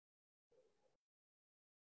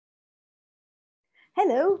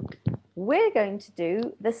Hello, we're going to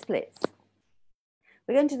do the splits.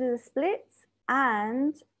 We're going to do the splits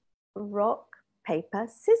and rock, paper,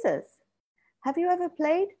 scissors. Have you ever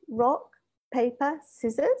played rock, paper,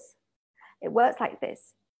 scissors? It works like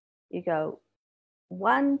this. You go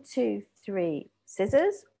 1, 2, 3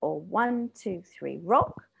 scissors, or 1, 2, 3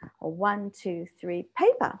 rock, or 1, 2, 3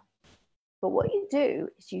 paper. But what you do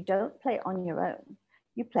is you don't play it on your own.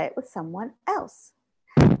 You play it with someone else.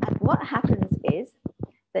 And what happens is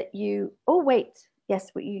that you, oh wait, yes,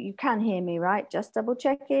 you can hear me, right? Just double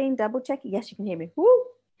checking. Yes, you can hear me. Woo!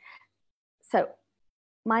 So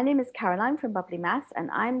my name is Caroline from Bubbly Maths, and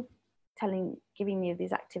I'm giving you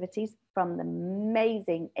these activities from the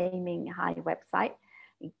amazing Aiming High website.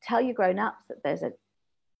 You tell your grown-ups that there's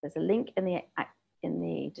a link in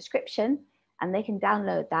the description, and they can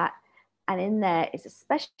download that. And in there is a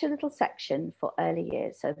special little section for early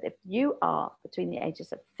years. So if you are between the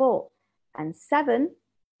ages of 4 and 7,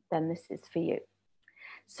 then this is for you.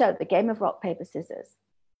 So the game of rock, paper, scissors.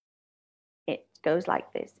 It goes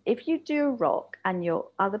like this. If you do a rock and your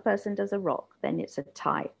other person does a rock, then it's a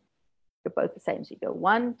tie. You're both the same. So you go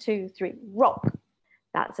 1, 2, 3, rock.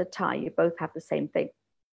 That's a tie. You both have the same thing.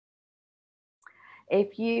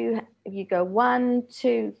 If you go 1,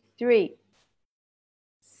 2, 3,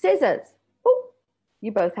 scissors, oh,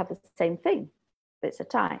 you both have the same thing. It's a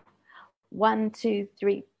tie. 1, 2,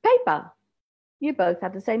 3, paper. You both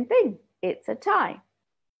have the same thing. It's a tie.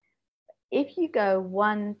 If you go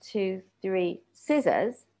 1, 2, 3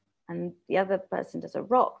 scissors and the other person does a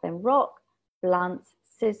rock, then rock blunts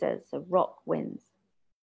scissors, so rock wins.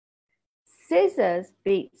 Scissors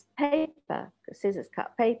beats paper because scissors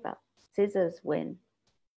cut paper. Scissors win.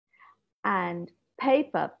 And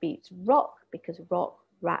paper beats rock because rock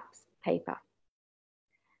wraps paper.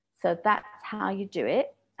 So that's how you do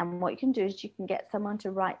it. And what you can do is you can get someone to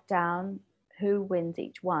write down who wins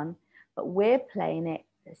each one, but we're playing it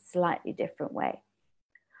a slightly different way.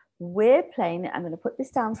 We're playing it, I'm going to put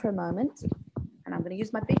this down for a moment, and I'm going to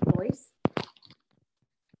use my big voice.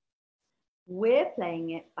 We're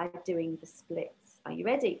playing it by doing the splits. Are you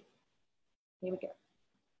ready? Here we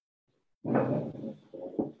go.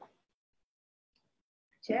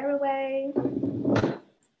 Chair away.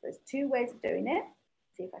 There's 2 ways of doing it.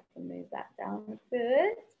 See if I can move that down a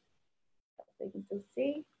bit, so you can still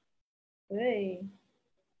see. Hey.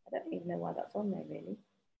 I don't even know why that's on there really.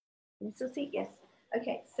 Can you still see? Yes.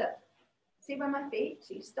 Okay, so see where my feet,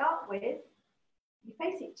 so you start with, you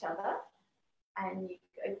face each other and you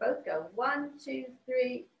both go 1, 2,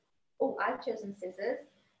 3. Oh, I've chosen scissors.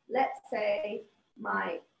 Let's say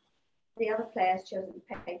the other player's chosen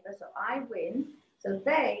paper, so I win. So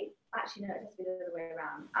they, actually no, it has to be the other way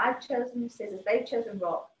around. I've chosen scissors, they've chosen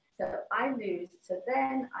rock, so I lose. So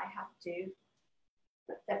then I have to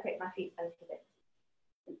separate my feet a little bit.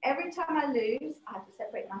 And every time I lose, I have to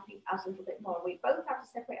separate my feet out a little bit more. We both have to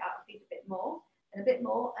separate out our feet a bit more, and a bit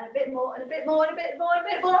more, and a bit more, and a bit more, and a bit more, and a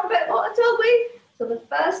bit more, and a bit more, until the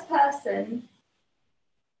first person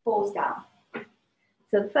falls down.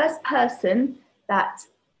 So the first person that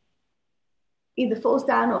either falls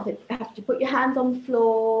down, or if you have to put your hands on the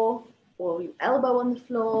floor, or your elbow on the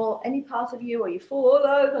floor, any part of you, or you fall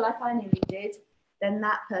over like I nearly did, then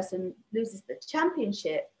that person loses the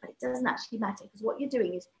championship. But it doesn't actually matter, because what you're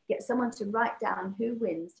doing is get someone to write down who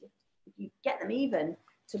wins. If you get them even,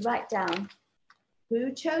 to write down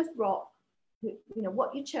who chose rock,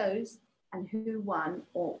 what you chose, and who won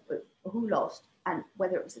or who lost, and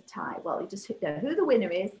whether it was a tie. Well, you just know who the winner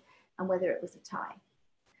is and whether it was a tie.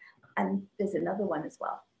 And there's another one as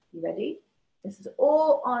well. You ready? This is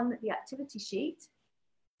all on the activity sheet,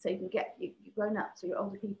 so you can get you grown-ups or your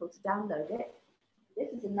older people to download it.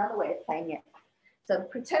 This is another way of playing it. So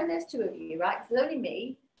pretend there's 2 of you, right? So there's only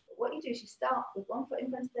me. But what you do is you start with 1 foot in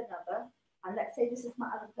front of another, and let's say this is my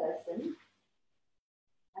other person,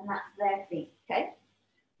 and that's their feet, okay?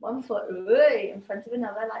 1 foot in front of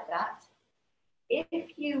another like that.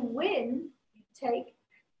 If you win, you take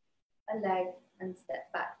a leg and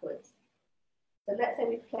step backwards. So let's say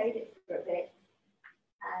we've played it for a bit,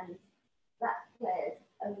 and that player's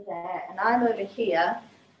over there, and I'm over here,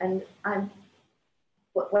 and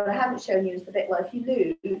what I haven't shown you is the bit where if you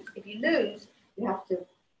lose, you have to,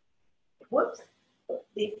 put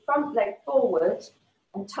the front leg forward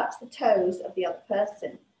and touch the toes of the other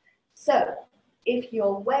person. So if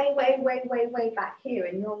you're way back here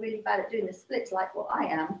and you're really bad at doing the splits like what I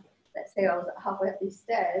am, let's say I was halfway up these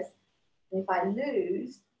stairs, and if I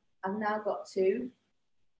lose, I've now got to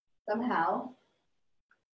somehow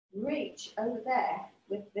reach over there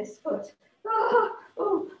with this foot.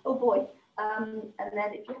 Oh boy. And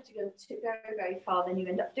then if you have to go very, very far, then you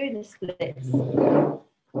end up doing the splits. Hello.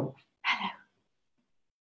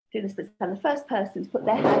 Do the splits. And the first person to put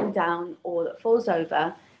their hand down or that falls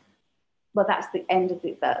over, well, that's the end of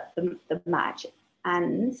the match.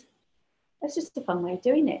 And that's just a fun way of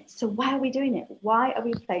doing it. So why are we doing it? Why are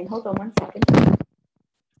we playing? Hold on 1 second.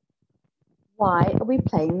 Why are we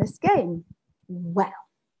playing this game? Well, I'm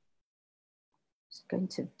just going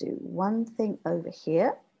to do one thing over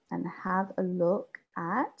here and have a look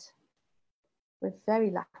at, we're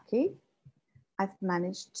very lucky. I've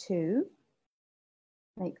managed to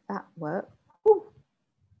make that work. Ooh,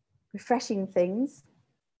 refreshing things.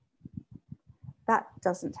 That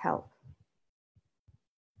doesn't help.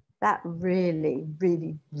 That really,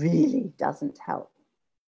 really, really doesn't help.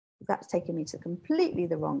 That's taken me to completely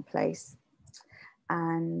the wrong place.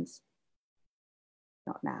 And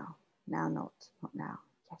not now, not now.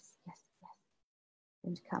 Yes, yes, yes.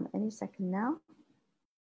 Going to come any second now.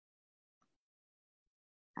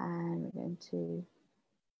 And we're going to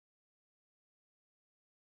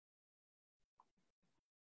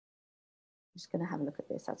just going to have a look at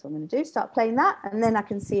this. That's what I'm going to do. Start playing that, and then I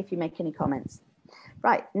can see if you make any comments.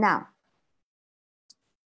 Right, now,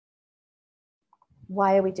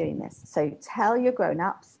 why are we doing this? So tell your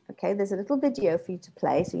grown-ups, okay, there's a little video for you to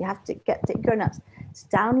play. So you have to get the grown-ups to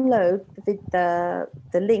download the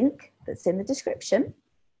link that's in the description.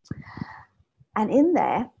 And in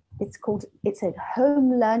there, it's a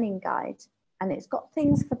home learning guide. And it's got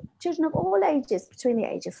things for children of all ages, between the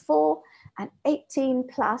age of 4 and 18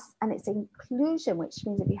 plus, and it's inclusion, which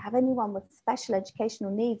means if you have anyone with special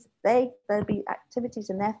educational needs, there'll be activities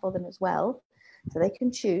in there for them as well, so they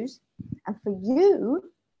can choose. And for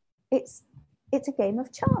you, it's a game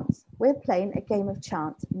of chance. We're playing a game of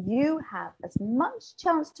chance. You have as much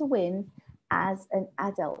chance to win as an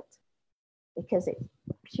adult because it's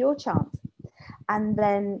pure chance. And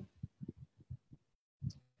then,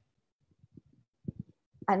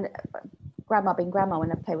 grandma being grandma,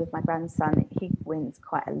 when I play with my grandson, he wins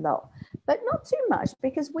quite a lot, but not too much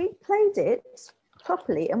because we played it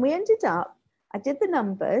properly and we ended up, I did the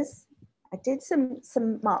numbers, I did some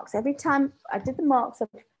marks every time. I did the marks of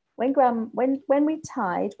when we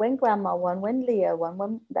tied, when grandma won, when Leo won,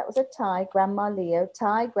 when that was a tie, grandma, Leo,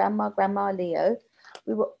 tie, grandma, Leo.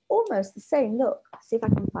 We were almost the same. Look, see if I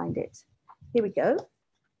can find it. Here we go.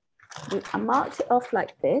 I marked it off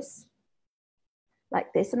like this,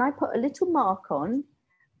 and I put a little mark on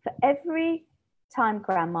for every time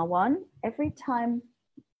grandma won, every time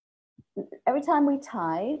we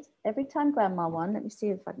tied, every time grandma won. Let me see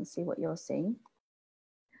if I can see what you're seeing.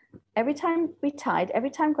 Every time we tied, every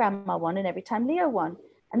time grandma won, and every time Leo won.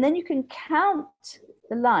 And then you can count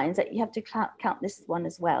the lines that you have to count this one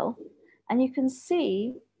as well. And you can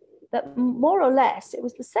see that more or less it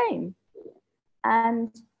was the same.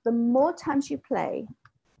 And the more times you play,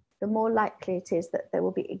 the more likely it is that there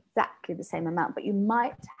will be exactly the same amount. But you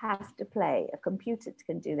might have to play, a computer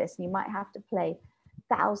can do this, and you might have to play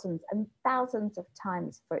thousands and thousands of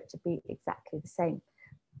times for it to be exactly the same.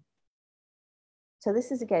 So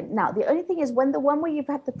this is again, now the only thing is when the one where you've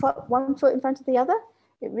had to put one foot in front of the other,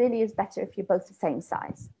 it really is better if you're both the same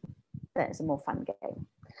size. Then it's a more fun game.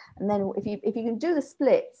 And then if you can do the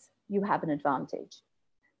splits, you have an advantage.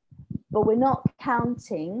 But we're not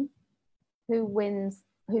counting who wins,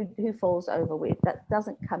 who falls over with. That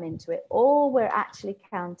doesn't come into it. All we're actually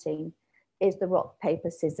counting is the rock,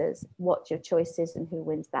 paper, scissors, what your choice is and who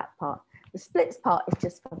wins that part. The splits part is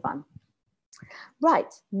just for fun.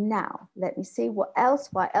 Right, now, let me see what else,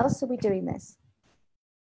 why else are we doing this?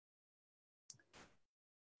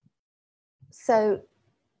 So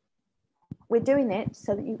we're doing it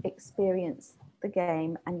so that you experience the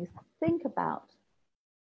game and you think about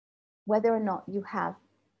whether or not you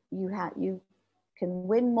can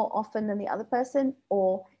win more often than the other person,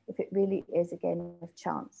 or if it really is a game of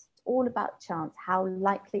chance. It's all about chance. How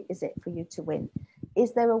likely is it for you to win?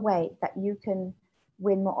 Is there a way that you can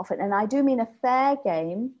win more often? And I do mean a fair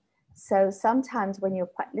game. So sometimes when you're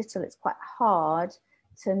quite little, it's quite hard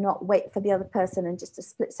to not wait for the other person and just a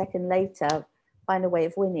split second later find a way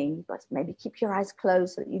of winning. You've got to maybe keep your eyes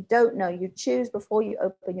closed so that you don't know. You choose before you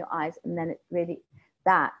open your eyes, and then it really,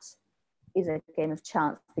 that is a game of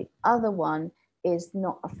chance. The other one is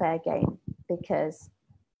not a fair game because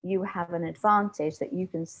you have an advantage that you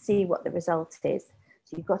can see what the result is.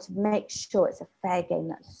 So you've got to make sure it's a fair game.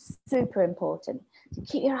 That's super important. So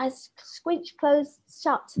keep your eyes squinch closed,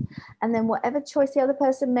 shut, and then whatever choice the other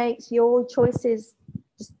person makes, your choices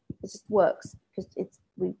just works, because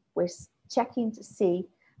we're checking to see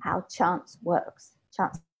how chance works.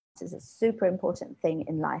 Chance is a super important thing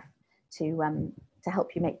in life to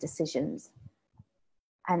help you make decisions.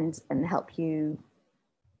 and help you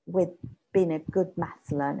with being a good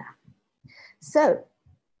maths learner. So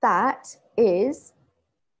that is,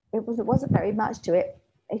 it wasn't very much to it.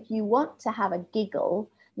 If you want to have a giggle,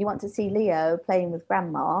 you want to see Leo playing with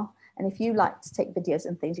grandma, and if you like to take videos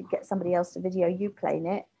and things, you get somebody else to video you playing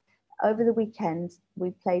it. Over the weekend,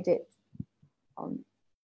 we played it on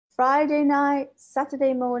Friday night,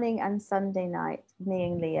 Saturday morning, and Sunday night, me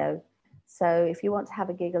and Leo. So if you want to have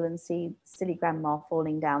a giggle and see silly grandma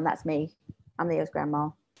falling down, that's me. I'm Leo's grandma.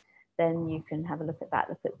 Then you can have a look at that,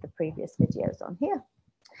 look at the previous videos on here.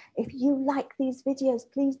 If you like these videos,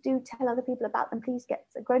 please do tell other people about them. Please get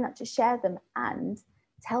a grown-up to share them and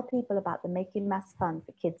tell people about them, making maths fun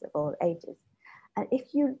for kids of all ages. And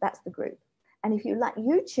if you, that's the group. And if you like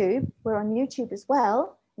YouTube, we're on YouTube as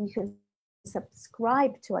well. And you can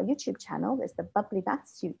subscribe to our YouTube channel. There's the Bubbly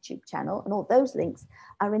Maths YouTube channel, and all those links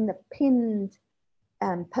are in the pinned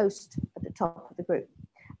post at the top of the group.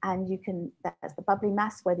 And you can, that's the Bubbly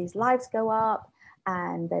Maths where these lives go up,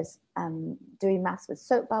 and there's doing maths with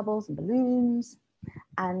soap bubbles and balloons.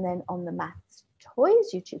 And then on the Maths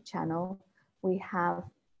Toys YouTube channel, we have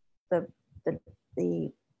the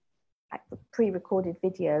pre-recorded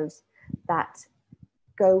videos that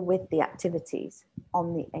go with the activities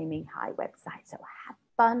on the Aiming High website. So have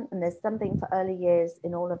fun, and there's something for early years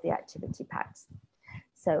in all of the activity packs.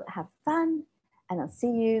 So have fun, and I'll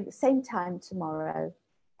see you the same time tomorrow.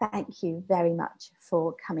 Thank you very much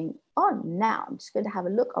for coming on. Now I'm just going to have a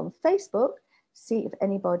look on Facebook, see if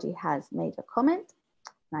anybody has made a comment.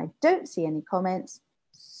 And I don't see any comments,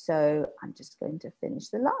 so I'm just going to finish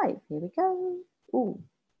the live. Here we go. Ooh,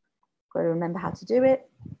 got to remember how to do it.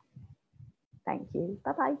 Thank you.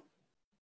 Bye-bye.